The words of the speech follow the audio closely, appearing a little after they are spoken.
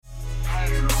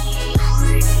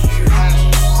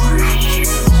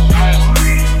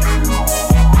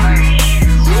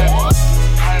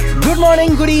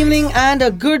morning, good evening, and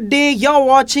a good day. You're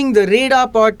watching the Radar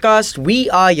Podcast. We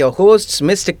are your hosts,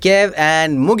 Mr. Kev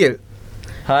and Mugil.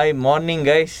 Hi, morning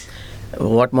guys.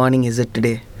 What morning is it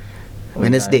today?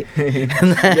 Wednesday.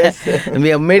 Yes.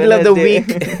 We are middle of the week.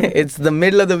 Wednesday. It's the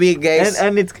middle of the week, guys.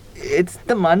 And it's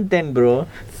the month end, bro.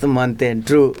 It's the month end.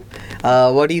 True.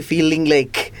 What are you feeling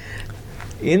like?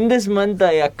 In this month,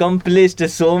 I accomplished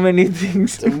so many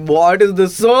things What is the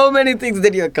so many things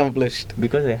that you accomplished?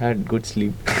 because I had good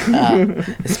sleep. Ah.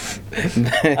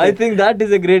 I think that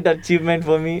is a great achievement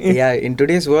for me. Yeah, in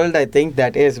today's world, I think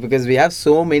that is because we have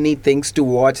so many things to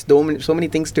watch, so many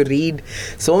things to read,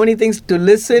 so many things to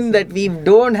listen that we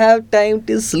don't have time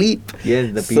to sleep.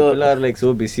 Yes, the people are like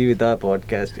so busy with our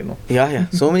podcast, Yeah.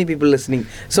 So many people listening.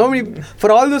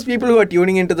 For all those people who are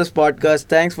tuning into this podcast,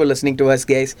 thanks for listening to us,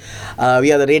 guys.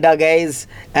 We are the Radar guys,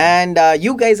 and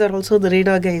you guys are also the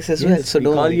Radar guys as well. Yes, So we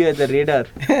don't call worry. you as the radar,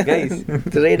 guys.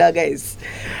 The Radar guys.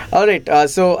 All right.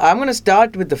 So I'm going to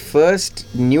start with the first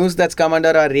news that's come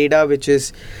under our radar, which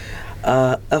is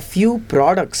a few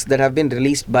products that have been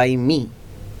released by me.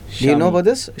 Do you know about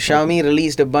this? Xiaomi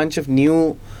released a bunch of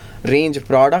new range of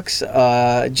products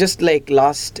just like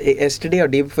yesterday or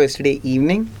day before yesterday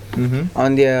evening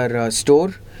on their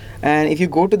store. And if you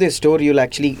go to their store, you'll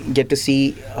actually get to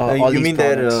see all You these mean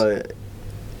products.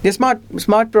 They're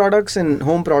smart products and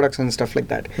home products and stuff like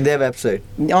that. their website?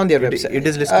 On their It- website. it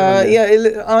is listed on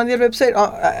there. On their website.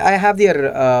 I have their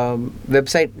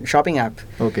website shopping app.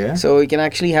 Okay. So you can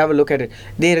actually have a look at it.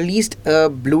 They released a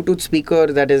Bluetooth speaker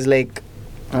that is like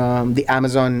the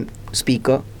Amazon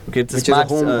speaker. Okay, it's a which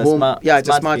smart, is a home. smart. Yeah, it's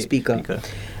a smart speaker.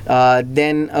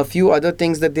 Then a few other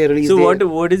things that they released. So they-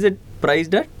 what is it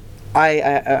priced at?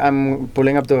 I'm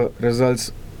pulling up the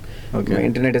results. Okay. My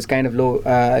internet is kind of low.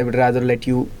 I would rather let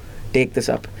you take this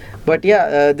up. But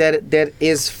yeah, there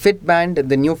is Fitband,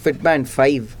 the new Fitband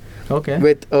 5, Okay.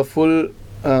 with a full,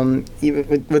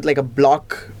 with like a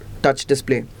block touch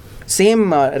display.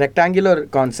 Same rectangular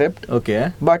concept,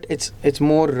 Okay. but it's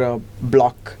more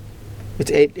block.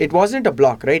 It wasn't a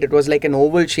block, right? It was like an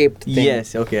oval shaped thing.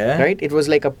 Yes. Okay. Right? It was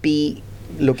like a P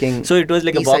looking. So it was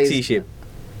like a pea-sized- boxy shape.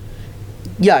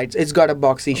 Yeah, it's got a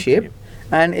boxy Okay. shape,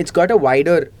 and it's got a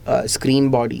wider screen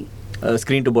body.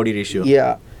 Screen to body ratio.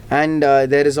 Yeah, and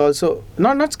there is also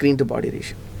not screen to body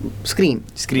ratio, screen.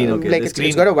 Screen, okay. Like The it's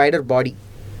screen- got a wider body.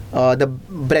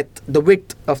 The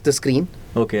width of the screen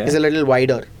Okay. is a little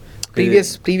wider.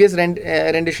 Previous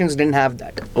renditions didn't have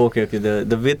that. Okay.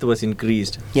 The width was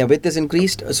increased. Yeah, width is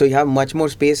increased, so you have much more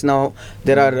space now.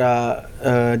 There are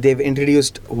they've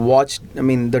introduced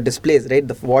the displays, right?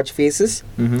 The watch faces.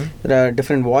 Mm-hmm. There are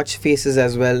different watch faces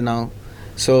as well now.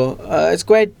 So it's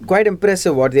quite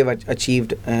impressive what they've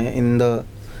achieved in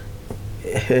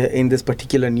this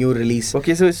particular new release.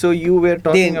 Okay. So you were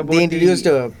talking about They introduced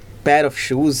a pair of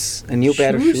shoes, a new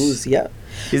pair of Shoes? shoes. Yeah.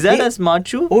 Is that They- a smart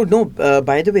shoe? Oh no!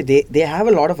 By the way, they have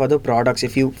a lot of other products.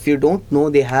 If you don't know,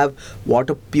 they have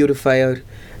water purifier.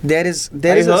 There is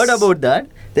I heard about that.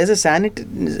 There's a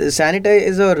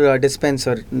sanitizer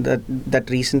dispenser that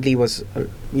recently was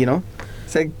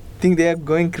So I think they are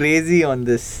going crazy on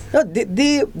this. No,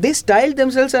 they styled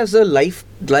themselves as a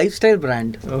lifestyle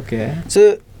brand. Okay.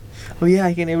 So Oh yeah,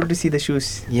 I can able to see the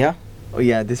shoes. yeah, Oh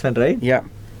yeah, this one, right? yeah,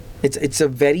 it's a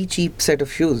very cheap set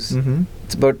of shoes. Mm-hmm.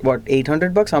 It's about what,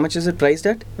 $800? How much is it priced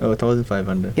at? Oh,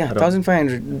 1,500. Yeah,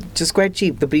 1,500. Just quite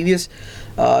cheap. The previous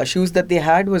shoes that they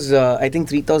had was I think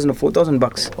 $3,000 or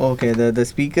 $4,000. Okay, the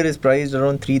speaker is priced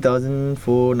around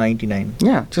 3,499.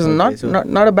 Yeah, which is Okay,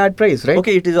 not a bad price, right?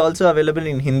 Okay, it is also available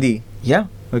in Hindi. Yeah.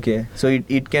 Okay, so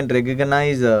it can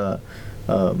recognize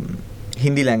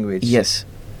Hindi language. Yes.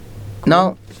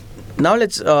 Now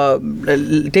let's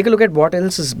take a look at what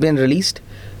else has been released.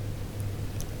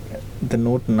 The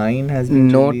Note 9 has been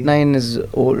Note released. 9 is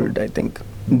old, I think.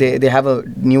 They have a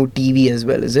new TV as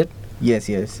well, is it? Yes.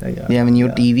 They have a new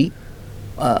TV.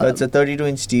 It's a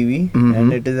 32-inch TV, Mhm.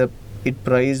 and it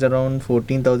priced around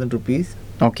 14,000 rupees.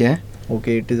 Okay.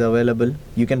 Okay, it is available.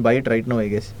 You can buy it right now, I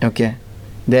guess. Okay.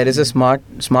 There is a smart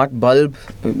bulb.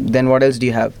 Then what else do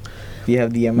you have? We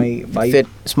have the MI 5, Fit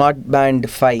Smart Band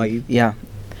 5. 5. Yeah.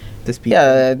 the speaker.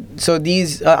 Yeah. So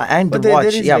these and But the there watch.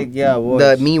 is Yeah. like, yeah, watch.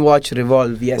 The Mi Watch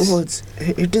Revolve. Yes. Oh,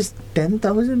 it is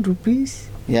 10,000 rupees.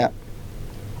 Yeah.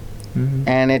 Mm-hmm.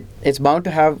 And it's bound to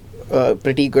have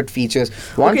pretty good features.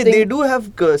 One Okay, thing, they do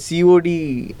have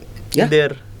COD Yeah. in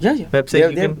their yeah.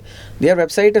 website. Their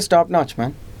website is top notch,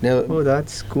 man. Oh,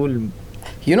 that's cool.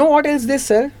 You know what else they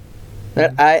sell?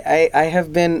 That I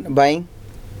have been buying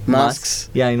masks.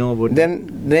 Yeah, I know about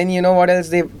Then you know what else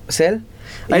they sell?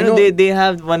 I You know, know- they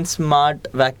have one smart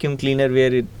vacuum cleaner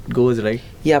where it goes, right?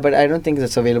 Yeah, but I don't think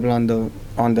that's available on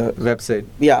the Website.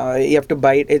 Yeah, you have to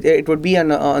buy it. It would be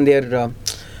on their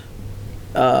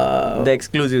The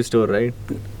exclusive store, right?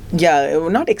 yeah,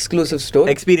 not exclusive store.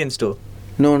 Experience store.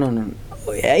 No.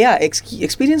 Yeah,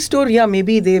 experience store. Yeah,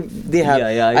 maybe they have.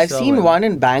 Yeah, I I've saw seen one. one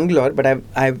in Bangalore, but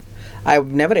I've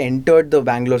never entered the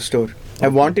Bangalore store. I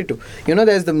wanted to. You know,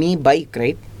 there's the Me bike,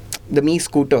 right? The Me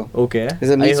scooter. Okay.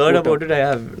 There's a Me I heard scooter. about it. I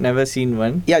have never seen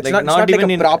one. Yeah, it's not like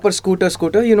a proper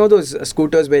scooter. You know those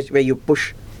scooters where you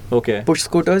push Okay.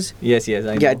 scooters. Yes, I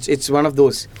know. Yeah, it's one of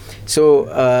those. So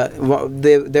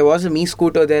there was a Me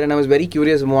scooter there, and I was very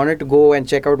curious. Wanted to go and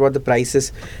check out what the price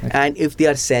is, and if they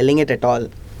are selling it at all.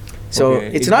 So Okay.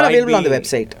 it's It not might available on the be-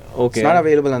 website. Okay. It's not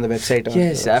available on the website. Or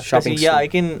Yes, the after shopping yeah,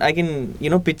 store. I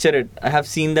can picture it. I have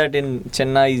seen that in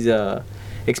Chennai's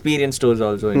experience stores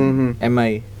also in Mhm.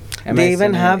 MI. They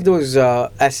even Chennai. have those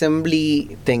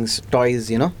assembly things,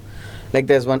 toys. Like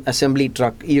there's one assembly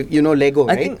truck. You know Lego,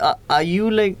 I right? think are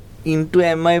you like into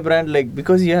MI brand, like,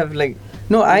 because you have like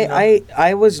No, you know-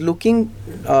 I was looking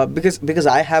because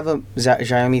I have a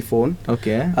Xiaomi phone.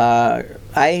 Okay.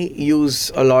 I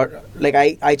use a lot. Like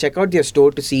I check out their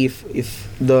store to see if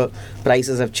the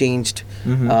prices have changed.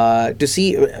 Mhm. To see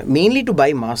mainly to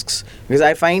buy masks, because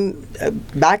I find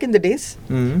back in the days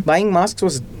Mhm. buying masks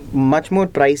was much more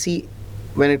pricey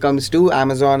when it comes to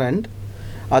Amazon and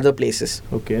other places.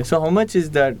 Okay. So how much is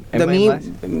that The MI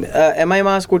mask? MI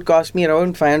mask would cost me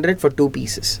around 500 for 2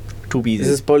 pieces. 2 pieces.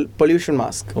 This is pollution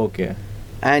mask. Okay.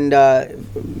 And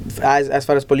as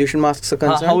far as pollution masks are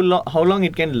concerned, How long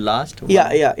it can last? yeah,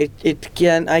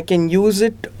 I can use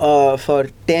it for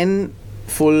 10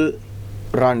 full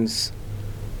runs.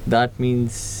 That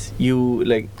means you'll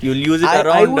use it I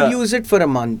around. would use it for a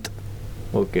month.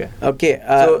 Okay. Okay,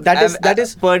 So that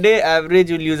is per day average.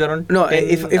 You'll use around. no. 10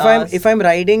 If hours. I'm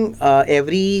riding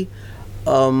every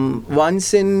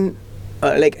once in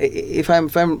if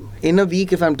I'm in a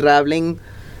week, if I'm traveling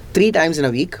 3 times in a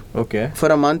week, Okay. for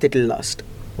a month it'll last.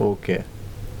 Okay.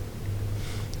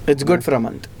 It's good for a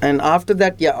month, and after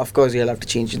that, yeah, of course you'll have to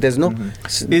change it. There's no. Mhm.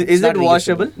 it's Is not it reusable.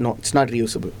 washable? No, it's not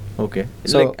reusable. Okay.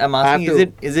 So, like I'm I have asking,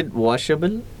 to- is it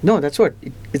washable? No, that's what.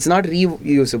 It's not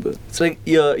reusable. It's like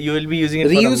you will be using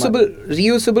it for a month.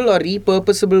 Reusable or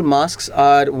repurposable masks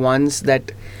are ones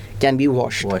that can be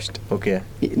washed, Washed. Okay.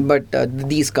 but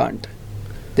these can't.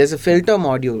 There's a filter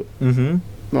module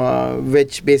Mm-hmm.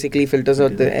 which basically filters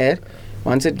out the air.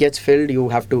 Once it gets filled, you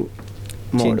have to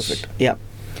more of Change. it. Yeah.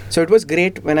 So it was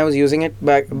great when I was using it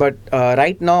back, but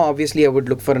right now, obviously, I would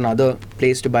look for another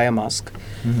place to buy a mask,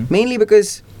 Mhm. mainly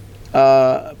because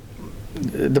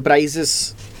the prices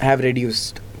have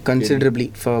reduced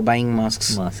considerably for buying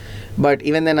masks. Mask. But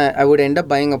even then, I would end up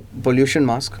buying a pollution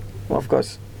mask. Of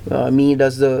course, Me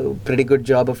does the pretty good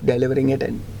job of delivering it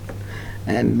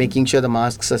and making sure the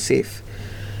masks are safe.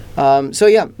 So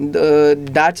yeah,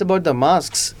 that's about the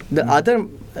masks. The other,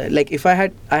 like if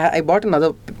I bought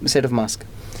another set of masks,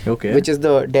 Okay. which is the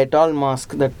Dettol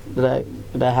mask that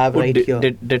I have right here.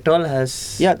 Dettol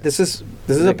has. Yeah, this is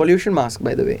a Like- pollution mask,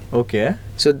 by the way. Okay.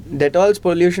 So Dettol's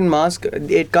pollution mask,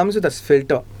 it comes with a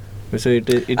filter. So it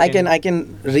I can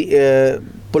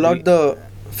pull out the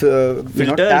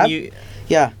filter. tab. You,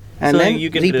 Yeah, and so then you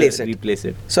can replace it. Replace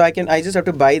it. So I just have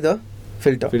to buy the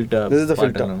filter. Filter. This is the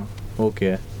part, filter.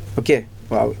 Okay. Okay.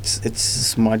 Wow, it's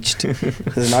smudged.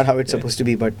 This is not how it's supposed to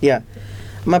be, but yeah.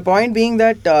 My point being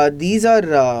that these are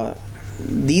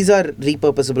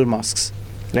repurposable masks,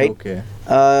 right? Okay.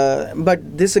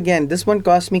 But this one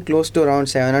cost me close to around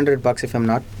 $700 if I'm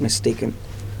not mistaken,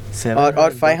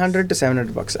 or 500 to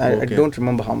 $700. I Okay. don't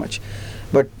remember how much,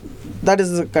 but that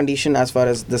is the condition as far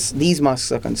as these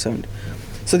masks are concerned.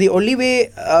 So the only way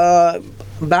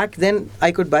back then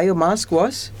I could buy a mask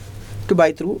was to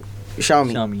buy through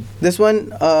Xiaomi. This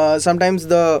one sometimes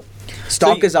the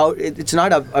stock is out. It's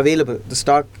not available. The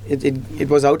stock it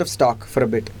was out of stock for a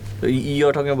bit.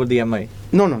 You're talking about the MI.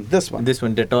 No, this one. This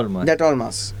one, Dettol mask. Dettol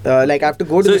mask. Like I have to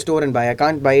go to So- the store and buy. I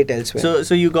can't buy it elsewhere.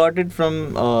 So you got it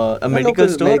from a medical local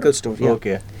store. medical store, yeah.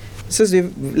 Okay. This is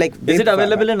like Is it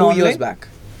available in 2 years online? back.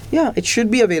 Yeah, it should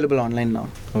be available online now.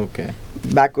 Okay.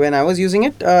 Back when I was using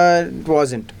it, it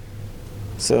wasn't.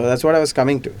 So that's what I was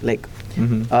coming to. Like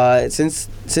Mm-hmm.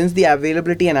 since the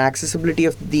availability and accessibility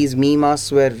of these Me masks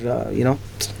were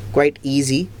quite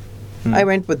easy, I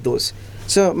went with those.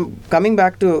 So coming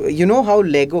back to how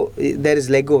there is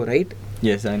Lego, right?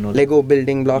 Yes, I know. Lego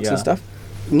building blocks and Yeah. stuff.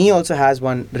 Me also has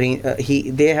one range.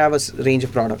 They have a range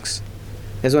of products.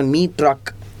 There's one Me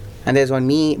truck, and there's one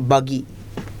Me buggy.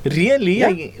 Really?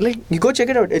 Yeah. Like. You go check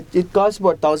it out. It costs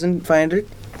about $1,500,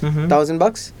 Mhm.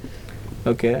 $1,000.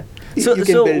 Okay. So, you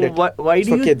can so build it. why It's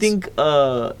do for you kids. think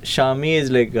Xiaomi is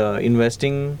like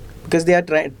investing? Because they are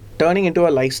turning into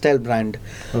a lifestyle brand.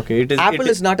 Okay, it is. Apple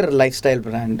is not a lifestyle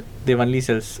brand. They only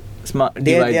sells smart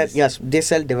They are devices. yes, they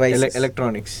sell devices.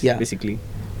 Electronics. Yeah. Basically.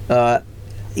 Uh,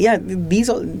 yeah, these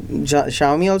all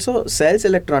Xiaomi also sells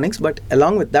electronics, but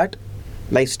along with that,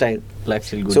 lifestyle.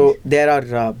 Lifestyle goods. So there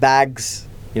are bags.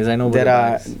 yes, I know. About There the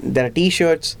are bags. there are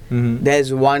T-shirts. Mhm.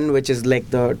 There's one which is like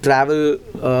the travel.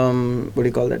 What do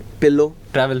you call that? Pillow,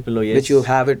 Travel pillow. Yes. which you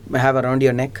have around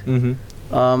your neck. Mm-hmm.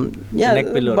 Yeah, neck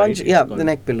pillow, bunch, right, it's yeah, called. the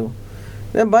neck pillow.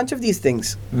 There are a bunch of these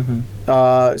things.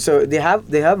 Mm-hmm. So they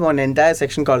have one entire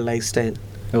section called lifestyle.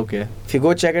 Okay. If you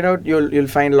go check it out, you'll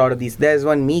find a lot of these. There's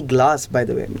one Mi Glass, by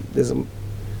the way. There's a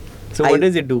So I- what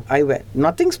does it do? I wear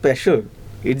nothing special.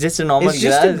 It's just a normal It's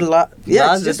just a glass. yeah,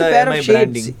 glass it's just a with pair MI of shades.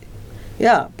 branding.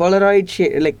 Yeah, Polaroid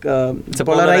shade, like It's a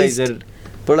polarized polarizer.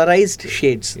 polarized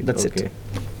shades. That's okay. it.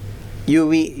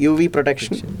 UV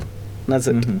protection. That's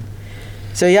it. Mhm.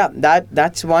 So yeah,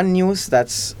 that's one news.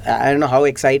 That's I don't know how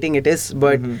exciting it is,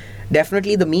 but Mhm.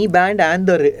 definitely the Mi Band and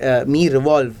the Mi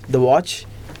Revolve, the watch,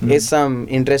 Mhm. is some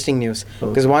interesting news. Okay.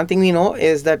 Because one thing we know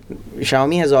is that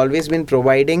Xiaomi has always been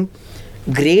providing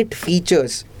great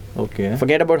features. Okay.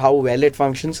 Forget about how well it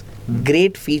functions. Mhm.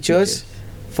 Great features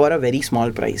for a very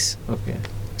small price. Okay.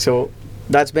 So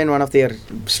that's been one of their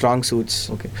strong suits.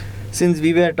 Okay. Since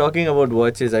we were talking about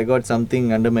watches, I got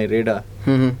something under my radar.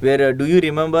 Mhm. Where do you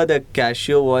remember the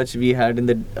Casio watch we had in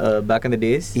the back in the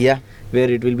days? Yeah.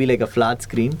 Where it will be like a flat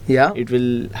screen. Yeah. It will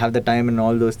have the time and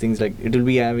all those things. Like it will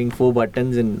be having 4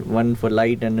 buttons and one for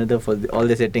light, another for all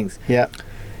the settings. Yeah.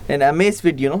 And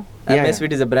Amazfit, you know, Yeah,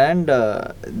 Amazfit is a brand.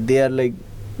 They are like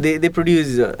they produce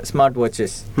smart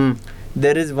watches. Hmm.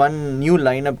 There is one new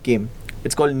lineup came.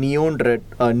 It's called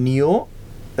Neo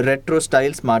Retro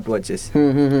Style Smartwatches.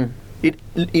 Hmm.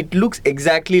 It looks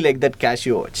exactly like that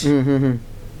Casio watch. Hmm.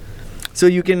 So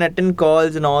you can attend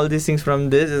calls and all these things from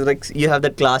this. It's like you have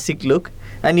that classic look,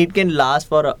 and it can last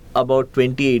for about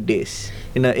 28 days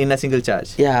in a single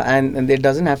charge. Yeah, and it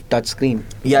doesn't have touch screen.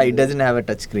 Yeah, it doesn't have a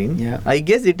touch screen. Yeah. I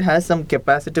guess it has some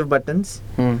capacitive buttons,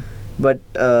 Hmm. but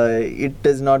it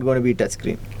is not going to be touch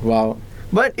screen. Wow.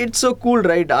 But it's so cool,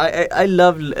 right? I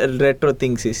love retro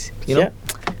things. You know, Yeah.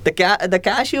 the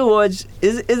Casio watch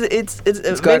it's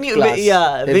It's when got you class.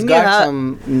 yeah It's when you got have some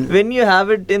when you have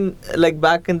it in like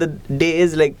back in the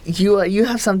days, like you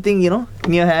have something, you know,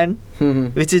 in your hand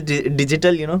Mhm. which is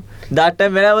digital, you know. That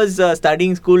time when I was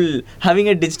studying school, having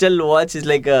a digital watch is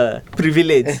like a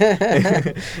privilege.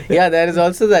 Yeah, there is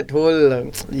also that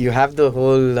whole you have the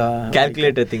whole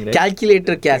Calculator thing, right?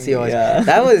 calculator Casio watch. Yeah.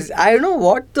 That was I don't know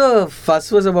what the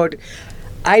fuss was about.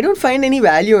 I don't find any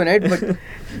value in it, but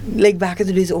like back in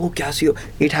the days, oh Casio,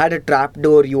 it had a trap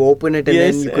door. You open it and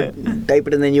Yes, then you could type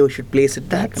it and then you should place it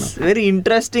back. That's very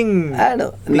interesting. I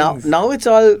don't know. things. Now it's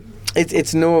all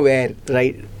it's nowhere,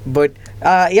 right? But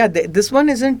yeah, this one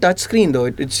isn't touchscreen though.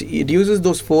 It uses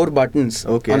those 4 buttons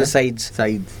Okay. on the sides.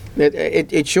 Sides.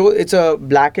 It shows it's a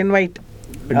black and white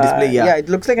Display, yeah. Yeah, it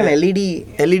looks like an LED.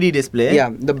 LED display. Yeah,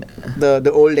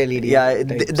 the old LED. Yeah,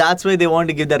 types. that's why they want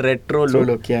to give the retro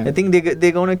look. Yeah. I think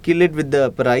they're gonna kill it with the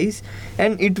price,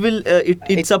 and it will. It's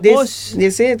They, supposed. they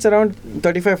say it's around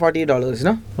 $35-40,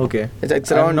 no? Okay.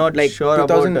 It's I'm around not like sure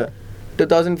 2000, about.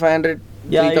 2,500.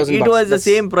 Yeah, 3,000 it bucks. was the That's-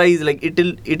 same price. Like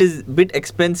it is bit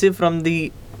expensive from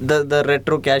the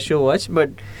retro Casio watch, but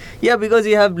yeah, because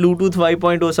you have Bluetooth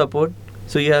 5.0 support,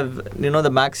 so you have, you know, the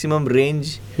maximum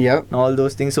range Yeah. and all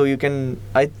those things. So you can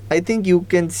I think you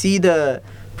can see the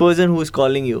person who's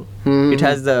calling you. Mhm. It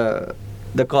has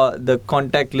the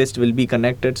contact list will be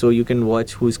connected, so you can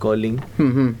watch who's calling.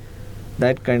 Mhm.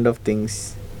 That kind of things.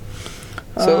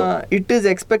 So- it is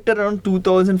expected around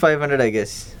 2,500, I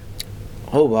guess.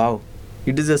 Oh wow.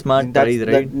 It is a smart price,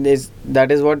 right?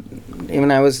 That is what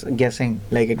even I was guessing.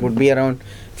 Like it would be around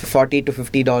 $40 to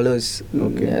 $50.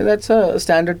 Okay. Yeah, that's a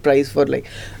standard price for like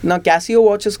now Casio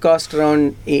watches cost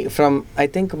around from I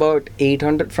think about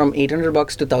 800 from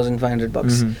 $800 to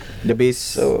 $1,500. Mhm. The base.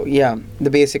 So yeah,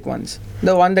 the basic ones.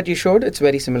 The one that you showed, it's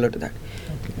very similar to that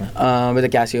with the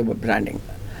Casio branding.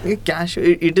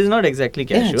 Casio. It is not exactly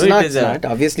Casio. Yeah, it's it not, is it's not.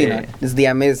 Obviously not. It's the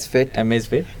Amazfit.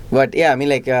 Amazfit. But yeah, I mean,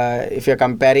 like, if you're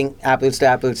comparing apples to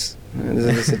apples, these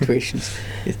are the situations.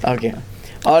 Okay.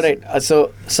 All right. So,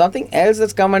 something else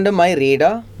that's come under my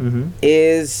radar Mm-hmm.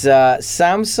 is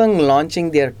Samsung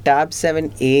launching their Tab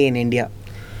 7A in India.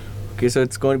 Okay, so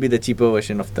it's going to be the cheaper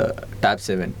version of the Tab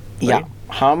 7. Yeah. right?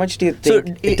 How much do you So,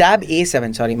 think? Tab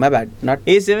A7, sorry, my bad. Not.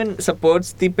 A7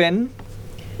 supports the pen.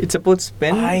 It supports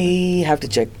pen. I have to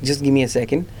check. Just give me a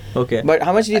second. Okay. But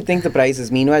how much do you think the price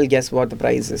is? Meanwhile, guess what the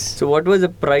price is. So what was the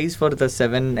price for the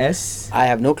 7S? I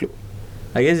have no clue.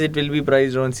 I guess it will be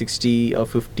priced around 60 or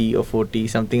 50 or 40,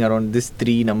 something around these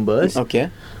three numbers. Okay.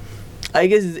 I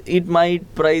guess it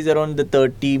might price around the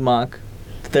 30K mark.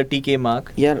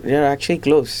 Yeah, you're actually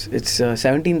close. It's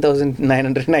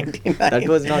 17,999. That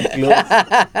was not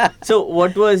close. So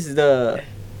what was the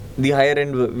higher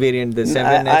end variant, the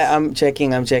 7S? I'm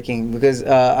checking because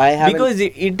I haven't. Because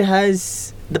it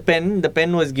has the pen. The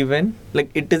pen was given, like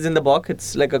it is in the box.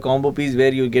 It's like a combo piece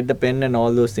where you get the pen and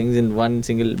all those things in one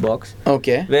single box.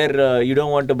 Okay. Where you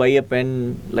don't want to buy a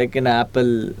pen like an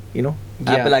Apple,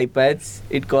 Apple iPads.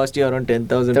 It cost you around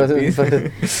 10,000 rupees.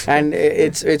 And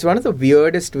it's one of the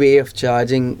weirdest way of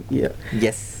charging. Yeah.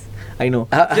 Yes. I know.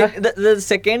 The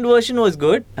second version was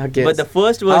good, Okay. but the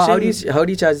first version. How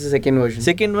do you charge the second version?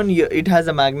 Second one, it has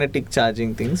a magnetic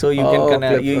charging thing, so you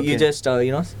can you just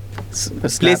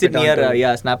place it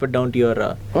near snap it down to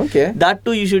your. Okay. That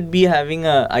too, you should be having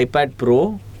a iPad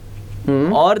Pro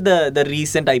or the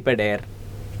recent iPad Air,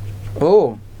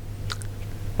 Oh.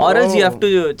 or else you have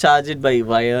to charge it by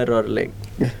wire or like.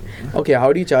 Okay.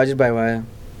 How do you charge it by wire?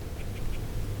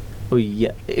 Oh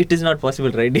yeah, it is not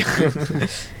possible, right?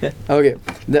 Okay.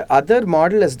 The other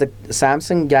model is the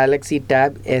Samsung Galaxy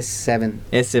Tab S7,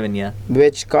 S7, yeah.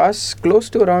 which costs close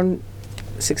to around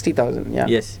 60,000. Yeah.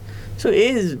 Yes. So A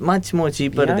is much more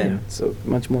cheaper than. So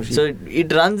much more cheap. So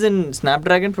it runs in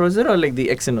Snapdragon processor or like the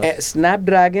Exynos?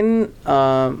 Snapdragon,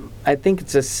 I think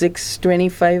it's a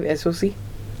 625 SoC.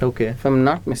 Okay. If I'm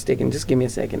not mistaken, just give me a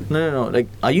second. No. Like,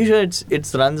 are you sure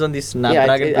it runs on the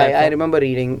Snapdragon I platform? remember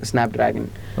reading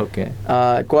Snapdragon. Okay.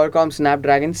 Qualcomm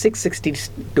Snapdragon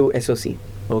 662 SoC.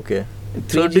 Okay.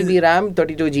 3 GB RAM,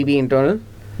 32 GB internal,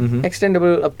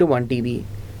 extendable up to 1 TB.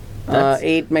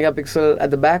 8 megapixel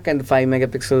at the back and 5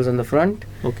 megapixels on the front.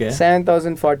 Okay.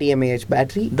 7040 mAh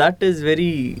battery. That is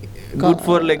very good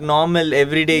for like normal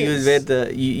everyday use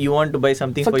where you want to buy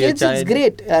something for your kids, child. it's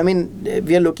great. I mean,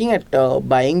 we are looking at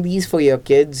buying these for your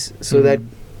kids so that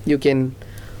you can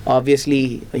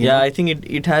obviously. I think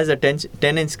it has a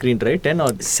 10-inch screen, right? 10 or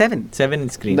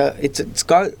 7-inch screen. It's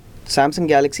called Samsung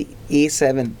Galaxy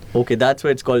A7. Okay, that's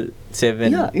why it's called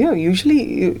 7. Yeah.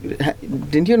 Usually,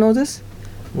 didn't you know this?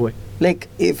 What? Like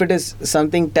if it is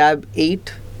something Tab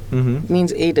 8,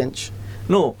 means 8-inch.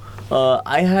 No,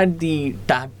 I had the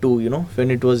Tab 2. When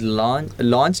it was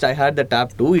launched, I had the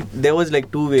Tab 2. There was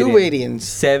like two variants.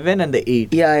 7 and the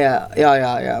 8.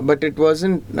 Yeah. But it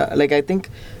wasn't like I think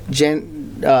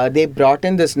they brought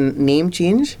in this name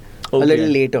change a little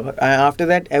later. After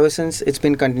that, ever since it's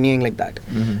been continuing like that.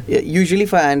 Usually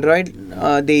for Android,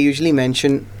 they usually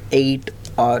mention 8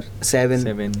 or 7.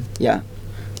 7. Yeah.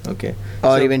 Okay.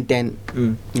 Or even 10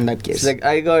 in that case. It's like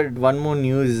I got one more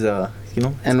news,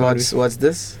 And what's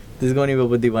this? This is going to be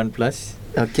about the OnePlus.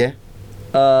 Okay.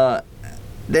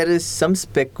 There is some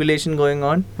speculation going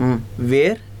on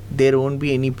where there won't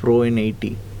be any Pro in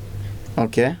 80.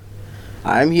 Okay.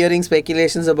 I'm hearing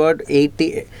speculations about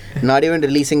 80 not even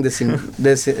releasing this year.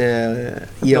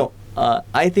 No,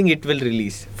 I think it will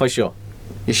release for sure.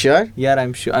 You sure? Yeah,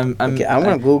 I'm sure. I'm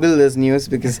gonna Google this news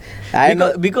because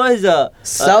somebody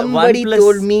OnePlus,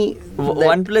 told me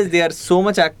OnePlus, they are so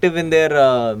much active in their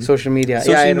social media.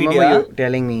 I remember you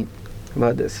telling me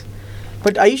about this.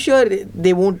 But are you sure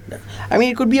they won't? I mean,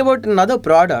 it could be about another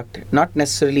product, not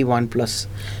necessarily OnePlus.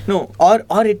 No. Or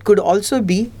it could also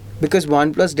be because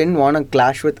OnePlus didn't want to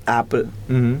clash with Apple.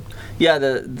 Yeah,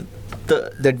 the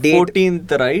date,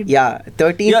 14th, right? Yeah,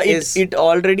 13th is. It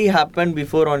already happened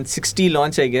before on 60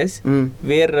 launch, I guess,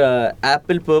 where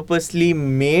Apple purposely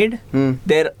made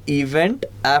their event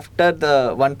after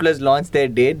the OnePlus launched their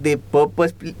date. They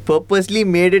purposely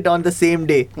made it on the same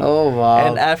day. Oh wow!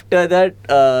 And after that,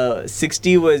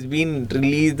 60 was being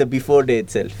released the before day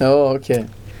itself. Oh okay.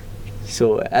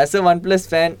 So as a OnePlus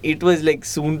fan, it was like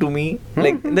soon to me.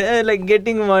 Like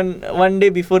getting one day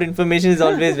before information is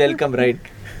always welcome, right?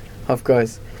 Of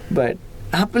course. But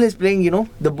Apple is playing,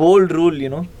 the bold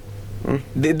rule,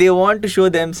 They want to show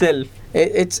themselves.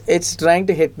 It's trying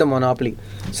to hit the monopoly.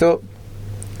 So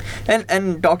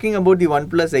and talking about the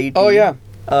OnePlus 80. Oh yeah.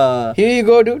 Here you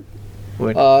go, dude.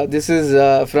 What? This is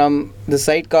from the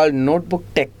site called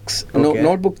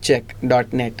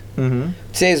notebookcheck.net. It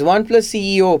says OnePlus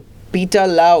CEO Pete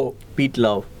Lau.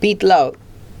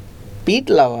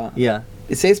 Yeah.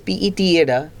 It says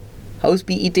PETA. How's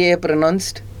PETA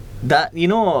pronounced? That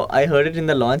I heard it in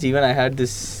the launch. Even I had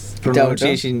this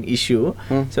pronunciation issue.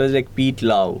 So it's like Pete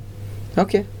Lau.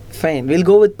 Okay, fine. We'll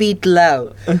go with Pete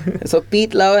Lau. So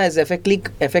Pete Lau has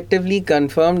effectively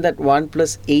confirmed that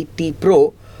OnePlus 80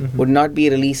 Pro would not be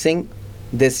releasing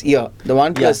this year. The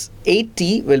OnePlus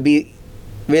 8T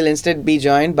will instead be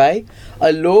joined by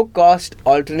a low-cost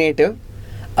alternative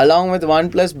along with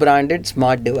OnePlus branded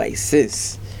smart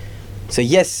devices. So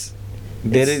yes,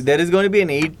 There is going to be an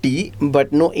 8T,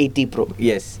 but no 8T Pro.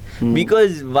 yes,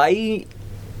 because why?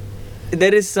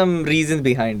 There is some reasons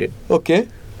behind it. Okay.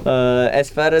 As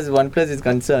far as OnePlus is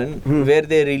concerned, where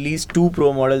they release 2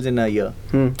 Pro models in a year.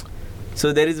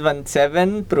 So there is one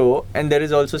 7 Pro and there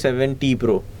is also 7T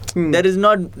Pro. There is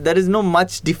no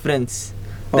much difference.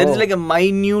 There is like a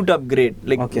minute upgrade,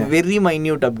 like very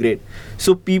minute upgrade.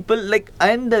 So people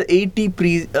and the 80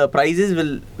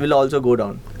 prices will also go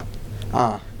down.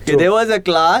 Okay, there was a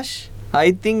clash.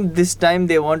 I think this time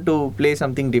they want to play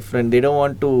something different. They don't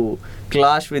want to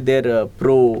clash with their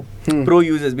pro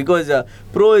users, because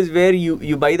pro is where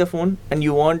you buy the phone and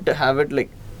you want to have it like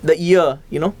the year,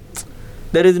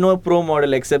 there is no pro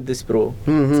model except this pro.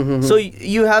 So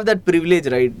you have that privilege,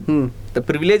 right? The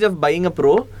privilege of buying a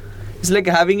pro is like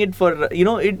having it for,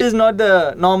 it is not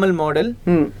the normal model.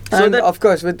 So and of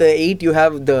course with the 8 you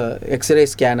have the X-ray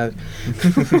scanner.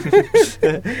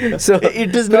 So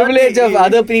it is privilege of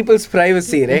other people's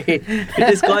privacy, right? It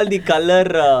is called the color.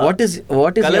 What is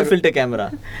color filter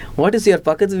camera? What is your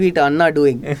Pakat's Veet Anna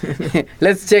doing?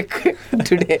 Let's check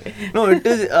today. No, it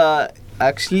is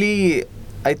actually.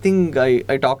 I think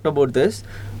I talked about this.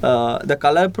 The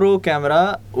Color Pro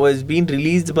camera was being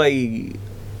released by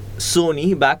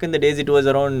Sony. Back in the days, it was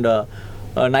around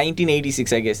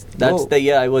 1986, I guess. That's the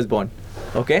year I was born.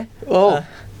 Okay? Oh.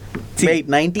 Wait,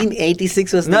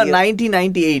 1986 was the year?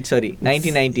 1998, sorry.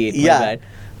 1998, my bad.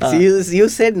 So you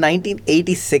said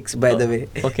 1986, by the way.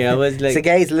 Okay, I was like... So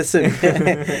guys, listen.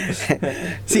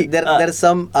 See, there's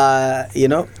some,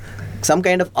 some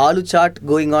kind of aloo chart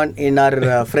going on in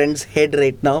our friend's head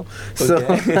right now. So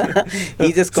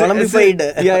he just Columbified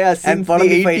and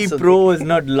the 80 Pro was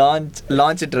not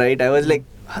launched right. I was like,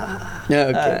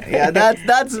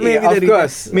 that's maybe the reason.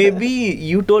 Course. Maybe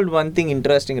you told one thing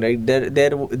interesting, right?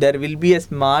 There will be a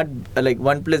smart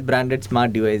OnePlus branded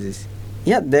smart devices.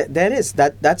 Yeah, there is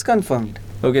that's confirmed.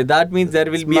 Okay, that means there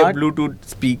will be a Bluetooth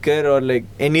speaker or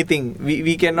anything.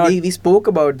 We cannot. We spoke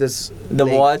about this. The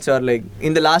watch or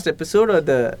in the last episode or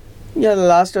the. Yeah, the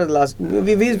last.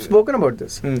 We've spoken about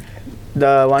this. The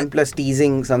OnePlus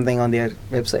teasing something on their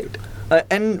website.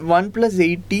 And OnePlus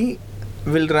 8T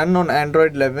will run on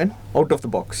Android 11 out of the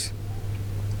box.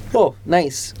 Oh,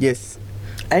 nice. Yes.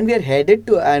 And we are headed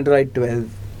to Android 12.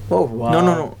 Oh wow.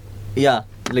 No. Yeah.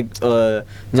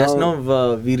 Just now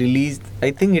we released.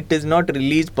 I think it is not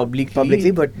released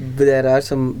publicly, but there are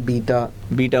some beta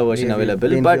version available.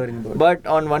 But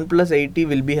on OnePlus 8T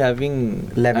will be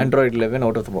having 11. Android 11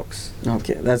 out of the box.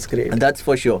 Okay, that's great. That's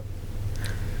for sure.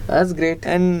 That's great.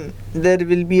 And there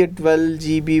will be a 12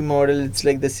 GB model. It's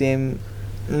like the same.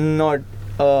 It's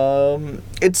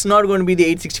not going to be the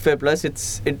 865 plus.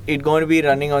 It's going to be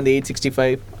running on the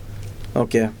 865.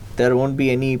 Okay. There won't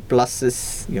be any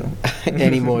pluses,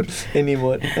 anymore.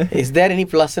 Anymore. Is there any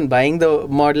plus in buying the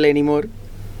model anymore?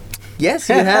 Yes,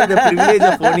 you have the privilege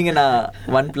of owning a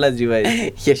OnePlus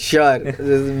device. Yeah, sure.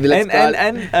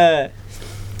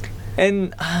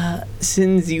 And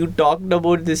since you talked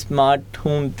about the smart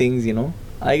home things,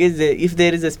 I guess if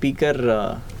there is a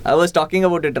speaker, I was talking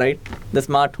about it, right? The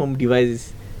smart home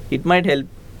devices, it might help.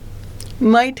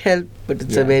 But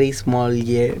it's a very small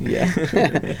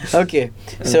Okay,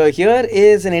 so here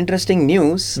is an interesting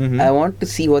news. I want to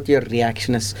see what your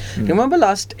reaction is. Remember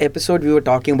last episode we were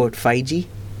talking about 5G?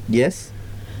 Yes.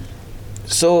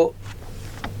 So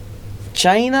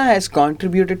China has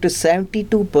contributed to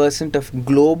 72% of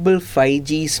global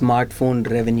 5G smartphone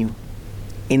revenue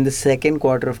in the second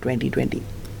quarter of 2020.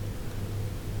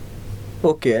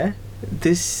 Okay,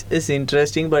 this is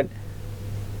interesting, but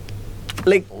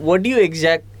what do you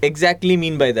exactly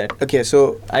mean by that? Okay,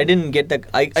 so I didn't get the.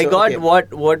 I got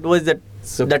what was the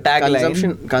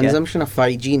tagline? Consumption of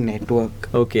 5G network.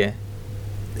 Okay.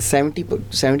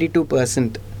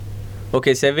 72%.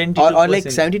 Okay, 72%. Or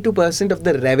 72% of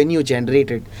the revenue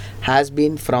generated has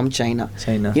been from China.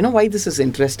 You know why this is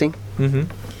interesting?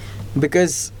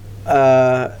 Because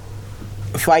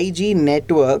 5G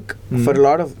network for a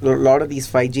lot of these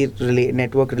 5G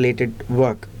network related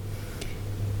work.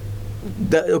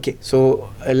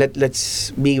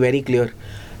 Let's be very clear.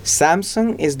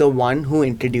 Samsung is the one who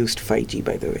introduced 5G,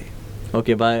 by the way.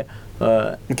 Okay,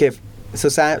 so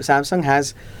Samsung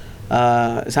has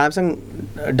Samsung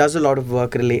does a lot of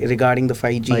work regarding the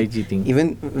 5G thing.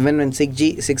 Even when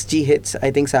 6G hits,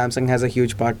 I think Samsung has a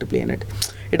huge part to play in it.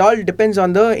 It all depends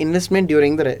on the investment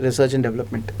during the research and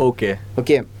development. Okay.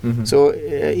 So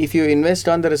if you invest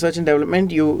on the research and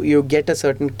development, you get a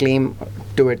certain claim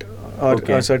to it or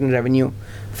Okay. a certain revenue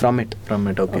from it. From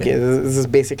it, okay. Okay, this is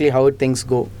basically how things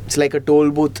go. It's like a toll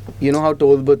booth. You know how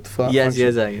toll booth Yes,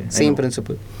 functions? I Same know.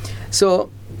 principle. So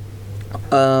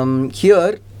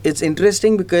here it's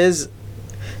interesting because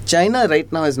China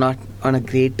right now is not on a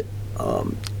great.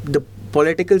 The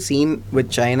political scene with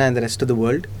China and the rest of the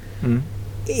world Hmm.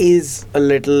 is a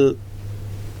little.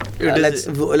 It is-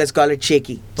 let's call it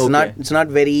shaky. It's Okay. not. It's not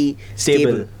very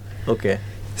stable. Okay.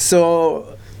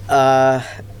 So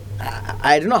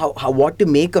I don't know how what to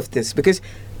make of this, because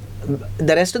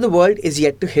the rest of the world is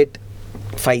yet to hit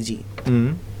 5G.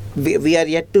 Hmm. We are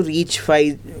yet to reach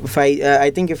 5. I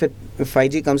think if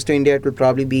 5G comes to India, it will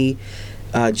probably be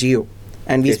Geo.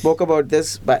 And we Yes. spoke about this.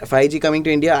 But 5G coming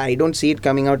to India, I don't see it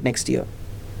coming out next year.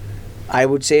 I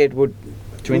would say it would.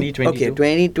 2022? Okay,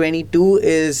 2022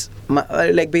 is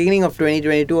like beginning of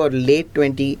 2022 or late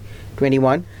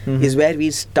 2021 Mhm. is where we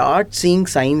start seeing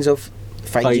signs of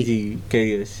 5G. 5G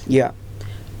carriers. Yeah.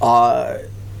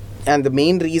 And the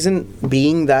main reason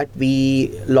being that we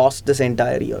lost this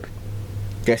entire year.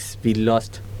 Yes, we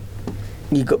lost.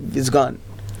 It's gone.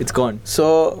 It's gone. So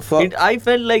for I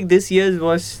felt like this year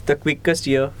was the quickest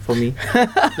year for me.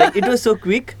 Like it was so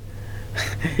quick.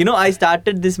 I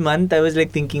started this month. I was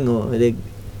like thinking,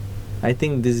 I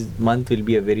think this month will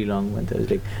be a very long month. I was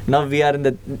like, now we are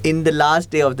in the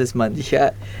last day of this month. yeah,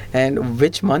 and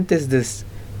which month is this?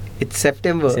 It's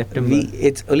September. September.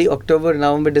 It's only October,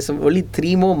 November, December. Only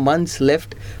 3 more months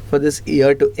left for this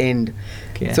year to end.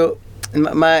 Okay. So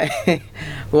my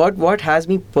what has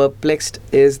me perplexed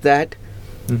is that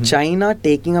Mhm. China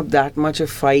taking up that much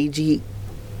of 5G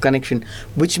connection,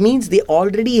 which means they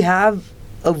already have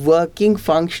a working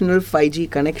functional 5G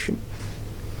connection.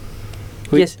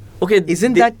 Yes. Okay.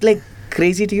 Isn't that like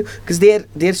crazy to you? Because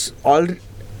there's all.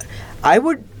 I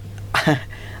would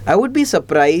I would be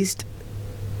surprised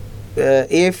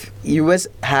if US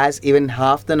has even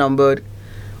half the number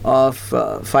of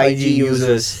 5G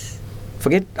users.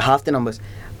 Forget half the numbers.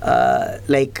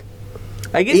 Like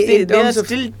I guess in they are terms of-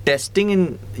 still testing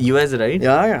in US, right?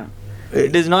 yeah.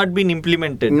 It has not been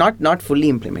implemented. Not fully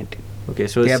implemented. Okay,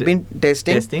 so They have been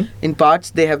testing. testing. In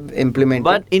parts they have implemented.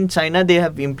 But in China they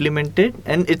have implemented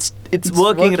and it's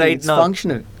working right it's now.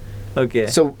 functional. Okay.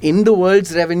 So in the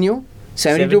world's revenue,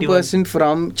 72%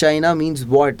 from China means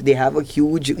what? They have a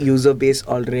huge user base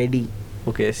already.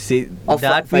 Okay, see Of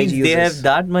that 5G means they users. have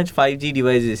that much 5G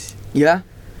devices. Yeah.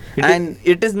 And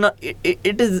it is not.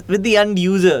 It is with the end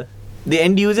user. The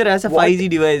end user has a What- 5G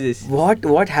devices.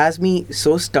 What has me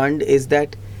so stunned is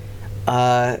that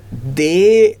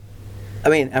they, I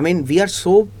mean, we are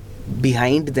so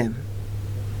behind them.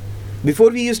 Before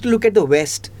we used to look at the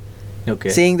West, Okay.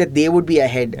 saying that they would be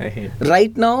ahead. Ahead.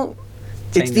 Right now,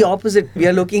 it's the China. opposite. We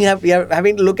are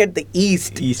having to look at the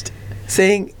East, East.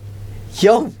 saying,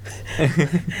 "Yo,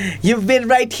 you've been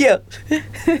right here."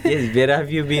 Yes. Where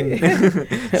have you been?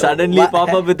 Suddenly Wha-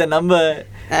 pop up with a number.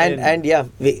 And yeah,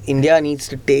 India needs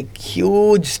to take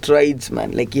huge strides,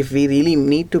 man. Like if we really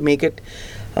need to make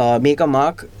a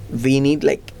mark, we need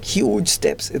like huge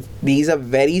steps. These are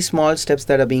very small steps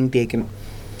that are being taken.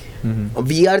 Mhm.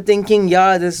 We are thinking,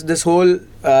 yeah, this whole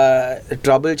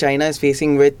trouble China is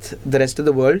facing with the rest of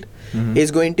the world Mhm.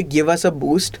 is going to give us a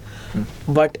boost, Mm.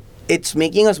 but it's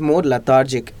making us more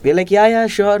lethargic. We're like, yeah,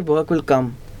 sure, work will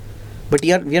come, but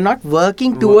we are not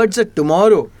working towards a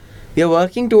tomorrow. We are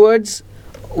working towards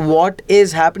what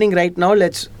is happening right now.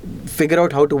 Let's figure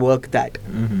out how to work that.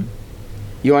 Mhm.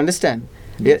 You understand?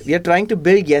 Yes. We are trying to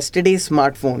build yesterday's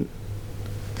smartphone,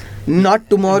 not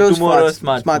tomorrow's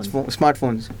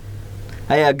smartphones.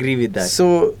 I agree with that.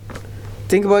 So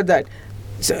think about that.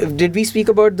 So, did we speak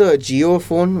about the Geo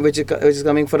phone, which is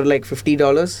coming for like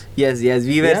 $50? Yes,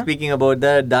 we were Yeah? speaking about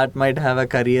that. That might have a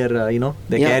career,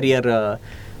 the Yeah. carrier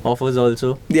offers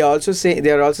also. They are also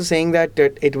saying that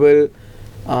it will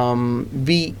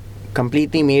be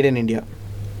completely made in India.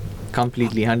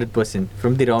 Completely, 100%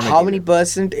 from the raw material. How many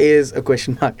percent is a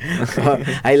question mark?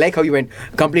 I like how you went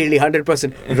completely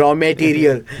 100% raw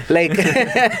material. Like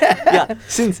Yeah,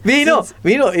 since we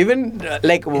know even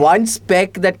like one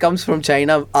speck that comes from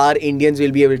China, our Indians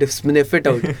will be able to sniff it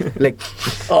out. Like,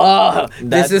 oh,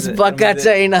 this That's is from Paka the-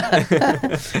 China.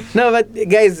 No, but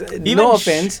guys, Even no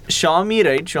offense. Xiaomi,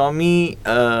 right? Xiaomi,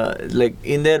 like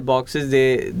in their boxes,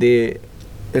 they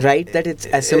Right, that it's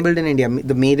assembled in India,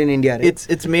 the made in India, right?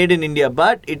 it's made in India,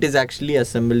 but it is actually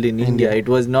assembled in India. India. It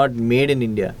was not made in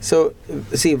India. So,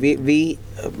 see, we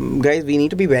guys, we need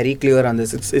to be very clear on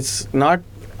this. It's not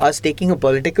us taking a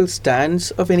political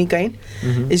stance of any kind.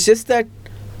 Mhm. It's just that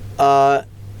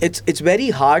it's very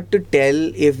hard to tell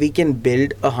if we can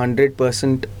build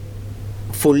 100%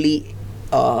 fully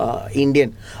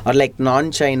Indian or like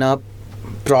non-China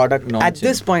product at Launching.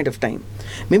 this point of time.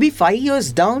 Maybe 5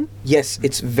 years down, yes,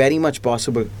 it's very much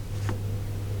possible.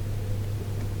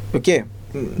 Okay,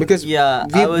 because yeah,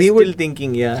 we, I was we still would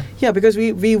thinking, yeah. yeah, because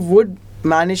we would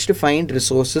manage to find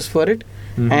resources for it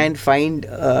Mhm. and find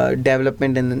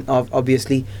development and then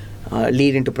obviously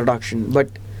lead into production. But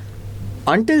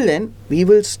until then, we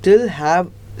will still have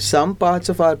some parts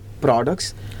of our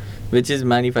products. Which is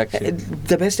manufactured.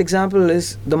 The best example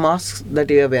is the masks that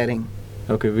we are wearing.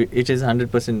 Okay, it is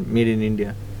 100% made in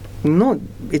India. No,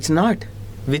 it's not.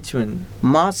 Which one?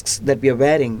 Masks that we are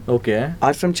wearing Okay.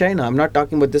 are from China. I'm not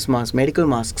talking about this mask. Medical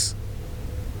masks.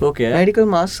 Okay. Medical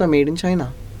masks are made in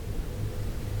China.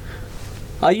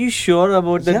 Are you sure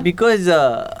about that? Yeah. Because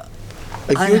A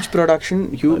huge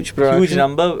production. huge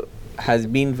number has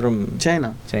been from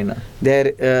China. China. There,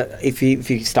 if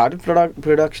we started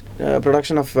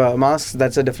production of masks,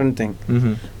 that's a different thing.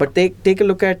 Mm-hmm. But take a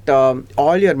look at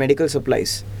all your medical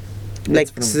supplies,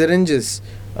 like from- syringes,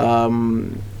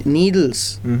 needles,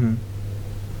 Mm-hmm.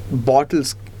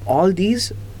 bottles. All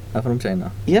these, Are from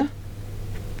China. yeah.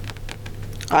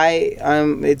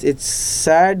 It's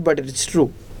sad, but it's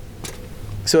true.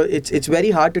 So it's very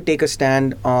hard to take a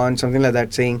stand on something like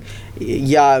that, saying,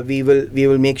 yeah, we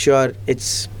will make sure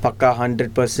it's pakka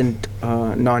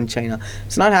 100% non-China.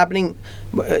 It's not happening.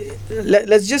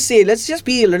 Let's just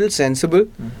be a little sensible.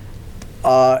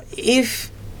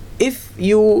 If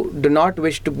you do not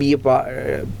wish to be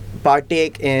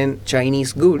partake in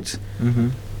Chinese goods, Mm-hmm.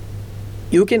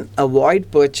 you can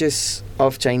avoid purchase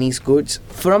of Chinese goods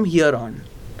from here on,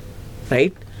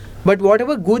 right? But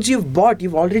whatever goods you've bought,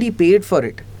 you've already paid for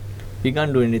it. We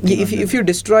can't do anything. If you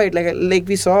destroy it, like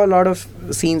we saw a lot of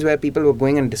scenes where people were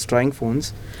going and destroying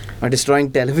phones or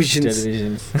destroying televisions.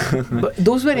 But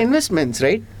those were investments,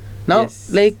 right? Now,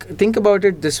 Yes. like, think about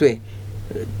it this way: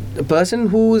 the person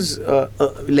who's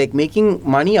like making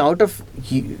money out of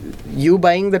you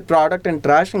buying that product and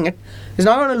trashing it is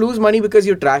not going to lose money because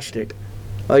you trashed it,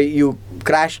 or you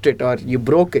crashed it, or you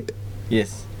broke it.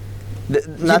 Yes.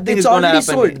 Nothing It's is going to already happen.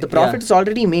 sold. The profit is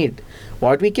already made.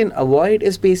 What we can avoid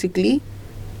is basically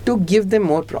to give them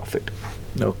more profit.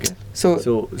 Yeah. Okay. So,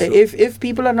 So- if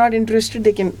people are not interested,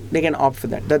 they can opt for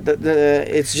that.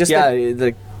 It's just yeah,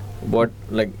 that,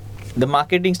 the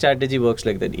marketing strategy works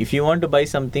like that. If you want to buy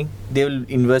something, they will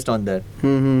invest on that.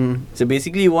 Mhm. So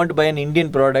basically, you want to buy an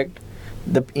Indian product.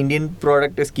 The Indian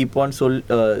product is keep on sold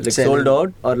Selling.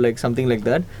 out or like something like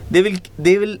that.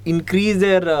 They will increase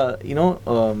their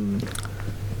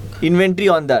inventory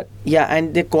on that. Yeah,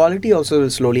 and the quality also will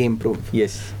slowly improve.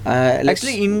 Yes. Let's-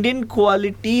 Actually, Indian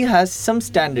quality has some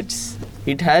standards.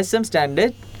 It has some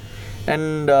standard,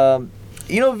 and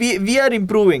we are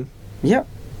improving. yeah,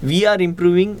 We are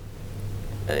improving,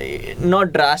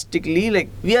 not drastically. Like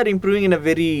we are improving in a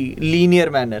very linear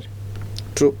manner,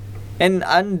 true.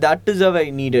 and that is how I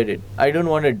needed it. I don't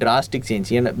want a drastic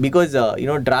change, because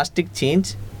drastic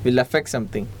change will affect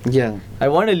something. Yeah, I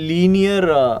want a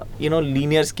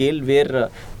linear scale where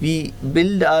we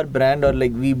build our brand, or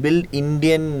like we build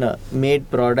Indian made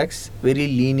products very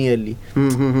linearly,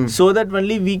 mm-hmm. so that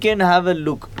only we can have a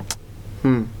look.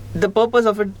 The purpose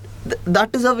of it,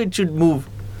 that is how it should move.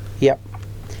 Yeah.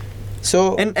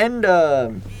 So And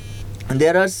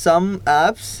there are some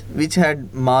apps which had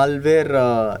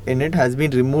malware in it, has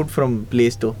been removed from Play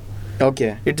Store.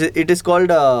 okay. It is called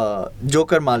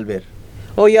Joker malware.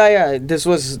 Oh yeah. This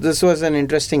was an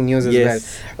interesting news as Yes.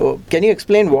 well. Oh, can you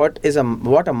explain what a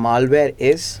malware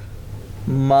is?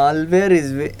 Malware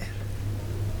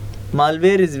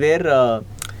is where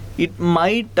it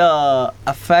might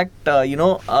affect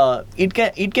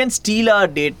it can steal our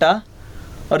data,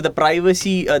 or the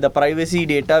privacy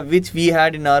data which we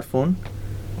had in our phone.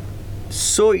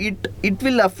 So it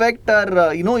will affect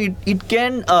our it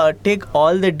can take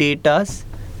all the datas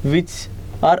which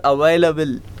are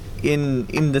available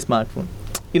in the smartphone.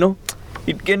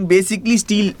 It can basically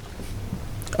steal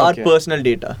our Okay. personal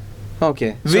data,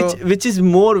 Okay. So, which is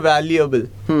more valuable.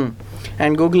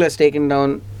 and Google has taken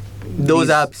down Those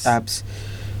these apps.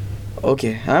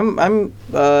 Okay.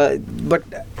 But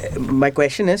my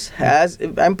question is,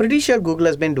 I'm pretty sure Google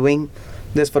has been doing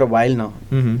this for a while now.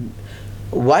 Mm-hmm.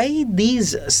 Why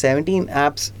these 17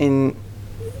 apps in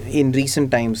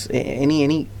recent times?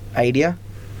 Any idea?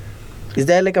 Is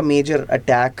there like a major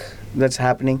attack that's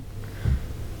happening?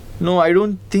 No, I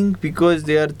don't think, because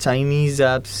they are Chinese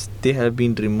apps, they have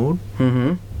been removed.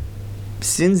 Mm-hmm.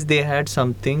 Since they had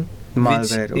something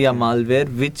Malware, okay. malware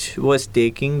which was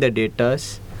taking the data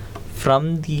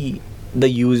from the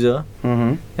user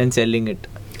Mm-hmm. and selling it.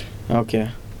 Okay.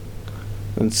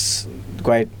 It's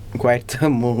quite the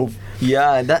move.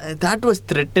 Yeah, that was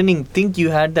threatening. Think you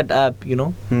had that app,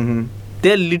 Mm-hmm.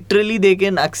 they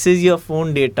can access your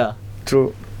phone data.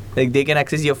 True. Like they can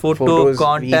access your Photos,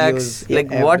 contacts, videos, yeah,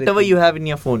 like whatever everything. you have in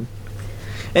your phone.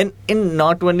 And in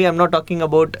not only, I'm not talking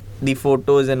about the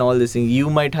photos and all this thing. You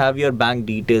might have your bank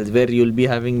details where you'll be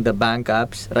having the bank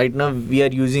apps. Right now we are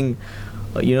using,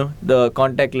 the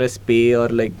contactless pay or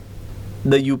like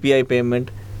the UPI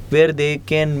payment, where they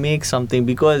can make something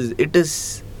because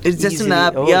it's just an Easily.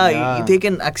 app. Oh, yeah, yeah. they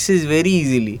can access very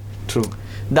easily. True.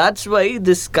 That's why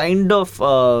this kind of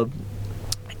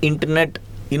internet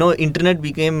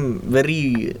became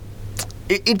very,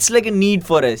 it's like a need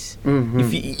for us.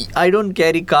 I don't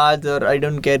carry cards or I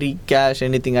don't carry cash,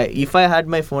 anything. If I had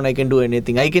my phone, I can do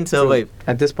anything. I can survive. True.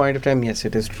 At this point of time, yes,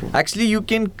 it is true. Actually, you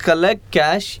can collect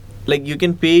cash, like you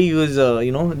can pay use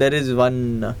there is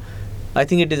one I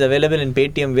think it is available in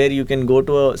Paytm, where you can go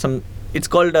to it's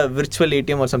called a virtual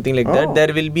ATM or something like that. Oh.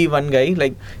 There will be one guy,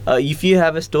 like if you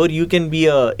have a store, you can be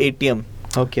a ATM,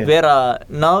 Okay. where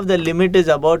now the limit is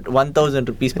about 1,000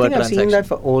 rupees I per think I've transaction. seen that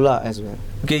for Ola as well.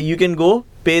 Okay, you can go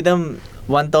pay them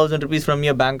 1,000 rupees from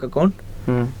your bank account.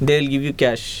 They'll give you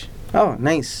cash. Oh,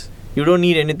 nice. You don't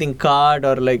need anything, card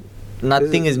or like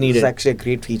nothing is This needed. is actually a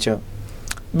great feature.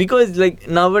 Because like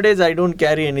nowadays I don't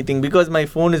carry anything because my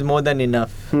phone is more than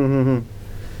enough.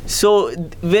 So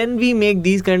when we make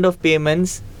these kind of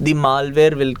payments, the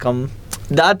malware will come.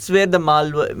 That's where the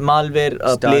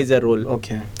malware plays a role.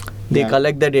 Okay. They Yeah.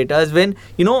 collect the data.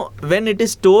 When it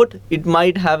is stored, it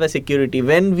might have a security.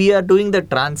 When we are doing the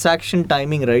transaction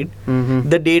timing, right,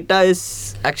 the data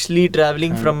is actually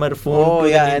traveling from our phone Oh, to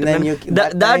yeah, the and then internet.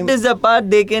 that That time- is the part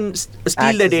they can steal the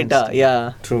Access data. instant.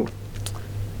 Yeah. True.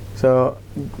 So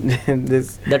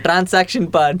this. The transaction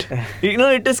part,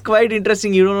 it is quite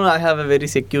interesting. You don't know, I have a very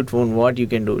secured phone. What you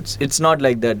can do? It's not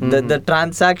like that. The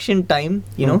transaction time,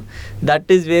 that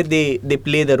is where they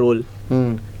play the role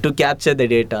to capture the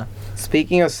data.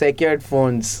 Speaking of secured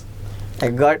phones,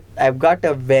 I've got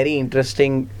a very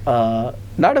interesting,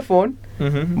 not a phone,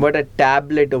 but a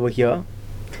tablet over here.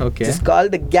 Okay. It's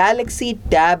called the Galaxy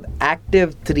Tab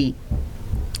Active 3.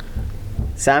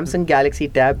 Samsung Galaxy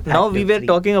Tab. Now Active we were 3.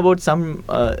 talking about some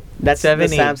That's 7A.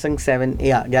 the Samsung 7.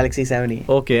 Yeah, Galaxy 7A.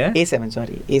 Okay. A7,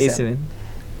 sorry. A7. A7.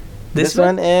 This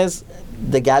one is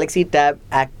the Galaxy Tab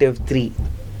Active 3.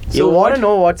 So You want what- to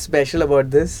know what's special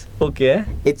about this? Okay.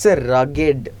 It's a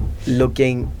rugged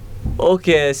looking.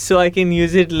 Okay. So I can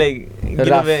use it like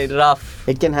rough.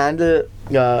 It can handle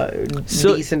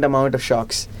So- decent amount of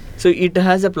shocks. So it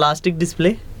has a plastic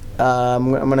display.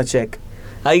 I'm gonna check.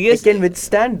 I It guess. can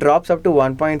withstand drops up to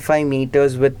 1.5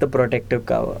 meters with the protective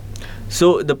cover. So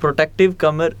the protective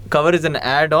cover is an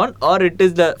add-on, or it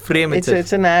is the frame itself.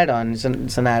 It's an add-on.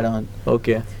 It's an add-on.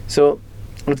 Okay. So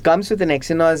it comes with an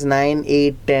Exynos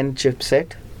 9810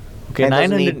 chipset. Okay.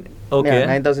 900. Okay. Yeah,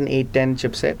 9810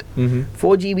 chipset.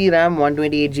 4 GB RAM,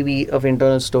 128 GB of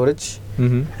internal storage.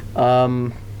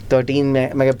 13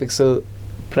 megapixel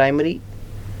primary,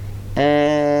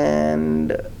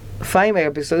 and 5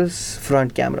 megapixels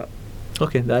front camera.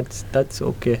 Okay, that's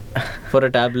okay for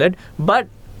a tablet. But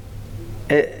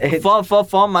It-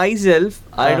 for myself,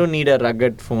 I don't need a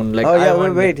rugged phone. Like oh I yeah,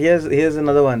 want wait. Here's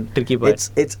another one. Tricky part.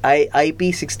 It's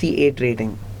IP68 rating.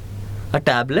 A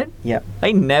tablet? Yeah.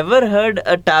 I never heard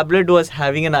a tablet was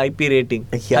having an IP rating.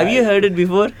 Yeah. Have you heard it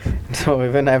before? So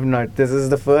even I've not. This is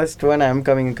the first one I'm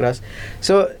coming across.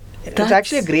 So it's That's-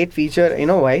 actually a great feature. You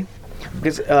know why?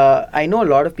 Because I know a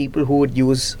lot of people who would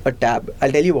use a tab.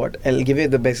 I'll tell you what. I'll give you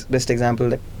the best example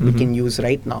that we can use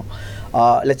right now.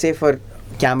 Let's say for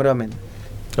cameramen,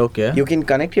 Okay. you can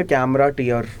connect your camera to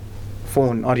your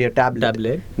phone or your tablet.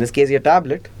 Tablet. In this case, your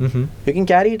tablet. Mm-hmm. You can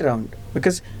carry it around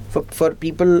because for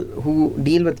people who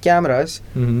deal with cameras,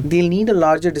 Mm-hmm. they'll need a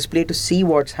larger display to see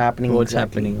what's happening. What's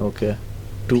exactly. happening? Okay.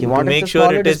 If you want make a sure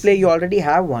smaller it is display, you already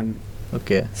have one.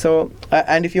 okay. So,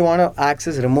 and if you want to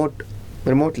access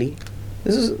remotely,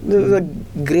 this is a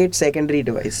great secondary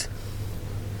device.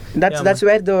 That's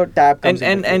where the tab comes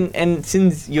in. And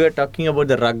since you are talking about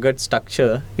the rugged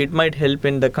structure, it might help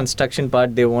in the construction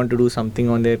part. They want to do something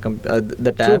on their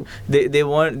the tab. True.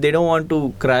 They don't want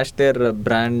to crash their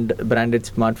branded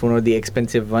smartphone or the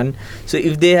expensive one. So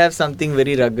if they have something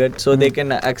very rugged, so they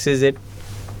can access it.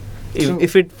 True.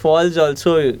 If it falls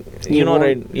also, you know, won't-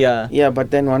 right? Yeah. Yeah, but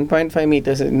then 1.5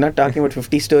 meters. Not talking about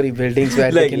 50-story buildings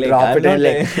where they can drop I'm it not and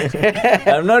like.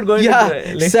 I'm not going Yeah,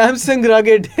 to like, Samsung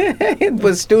rugged. It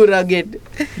was too rugged.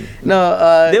 No,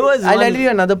 There was I'll one- tell you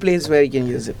another place where you can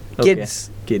use it. Okay.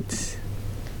 Kids.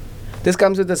 This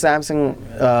comes with the Samsung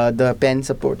the pen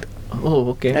support.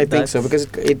 Oh, okay. I think so because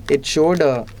it showed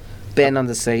a pen on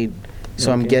the side.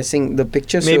 So I'm Okay. guessing the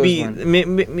picture shows maybe, one.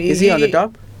 maybe Is he on the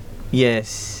top?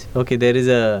 Yes. Okay, there is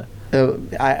a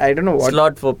I don't know what.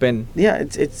 Slot for pen. Yeah,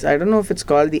 it's I don't know if it's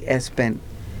called the S Pen.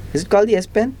 Is it called the S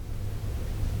Pen?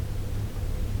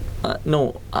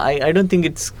 No, I don't think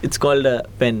it's called a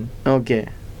pen. Okay.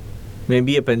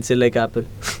 Maybe a pencil like Apple.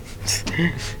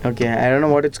 Okay, I don't know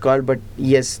what it's called, but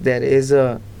yes, there is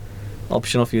a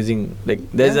Option of using, like,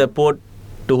 there's Yeah. a port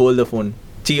to hold the phone.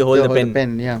 Hold the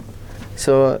pen. Yeah.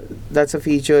 So that's a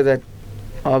feature that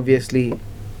obviously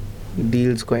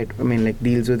deals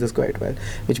with us quite well,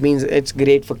 which means it's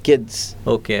great for kids.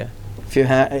 Okay. If you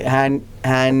hand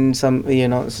some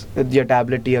your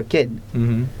tablet to your kid,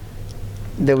 Mm-hmm.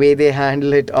 the way they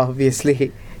handle it,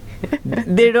 obviously.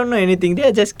 They don't know anything. They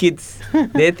are just kids.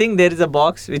 They think there is a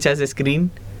box which has a screen,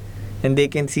 and they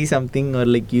can see something or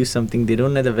like use something. They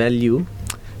don't know the value.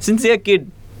 Since they are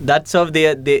kid, that's how they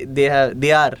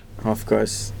are. Of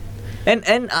course.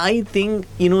 And I think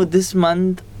this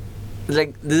month,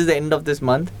 like this is the end of this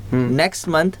month. Next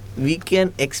month we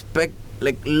can expect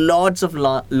like lots of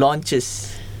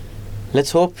launches.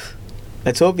 Let's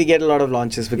hope we get a lot of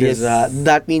launches, because Yes.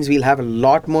 that means we'll have a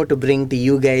lot more to bring to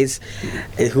you guys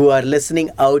who are listening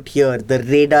out here, the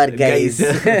radar guys.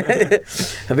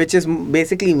 Which is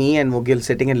basically me and Mugil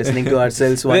sitting and listening to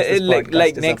ourselves once this podcast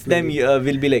like is next time uploaded.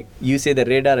 we'll be like, you say the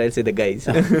radar, I'll say the guys.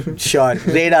 Sure.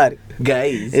 Radar.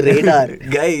 Guys. Radar.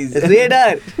 Guys.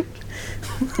 Radar.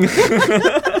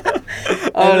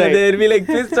 All right. They'll be like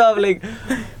pissed off, like,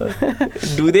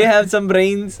 do they have some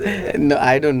brains? No,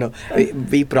 I don't know.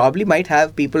 We probably might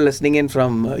have people listening in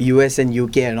from US and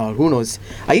UK and all. Who knows?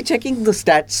 Are you checking the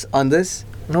stats on this?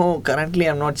 No, currently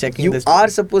I'm not checking You this. are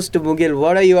supposed to, Mugil.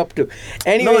 What are you up to?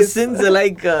 Anyways, No, since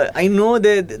I know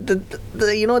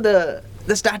the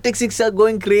statistics are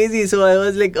going crazy, so I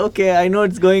was like, okay, I know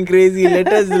it's going crazy. Let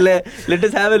us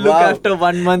have a look Wow. after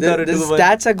 1 month the or 2 months.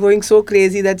 stats are going so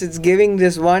crazy that it's giving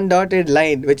this one dotted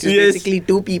line, which is Yes. basically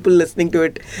two people listening to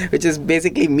it, which is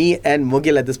basically me and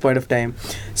Mugil at this point of time.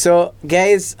 So,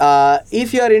 guys,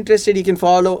 if you are interested, you can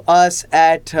follow us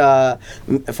at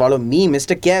follow me,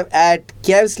 Mr. Kev, at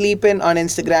Kev Sleepin on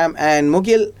Instagram, and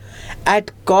Mugil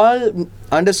at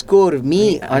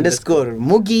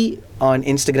call_me_Mugi on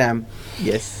Instagram.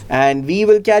 Yes. And we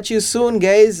will catch you soon,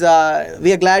 guys.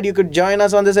 We are glad you could join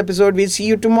us on this episode. We'll see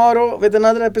you tomorrow with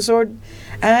another episode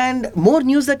and more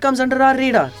news that comes under our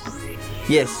radar.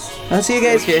 Yes. I'll see you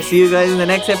guys. Okay, see you guys in the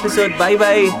next episode. Bye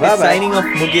bye. Bye-bye. Signing off,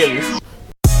 Mugil.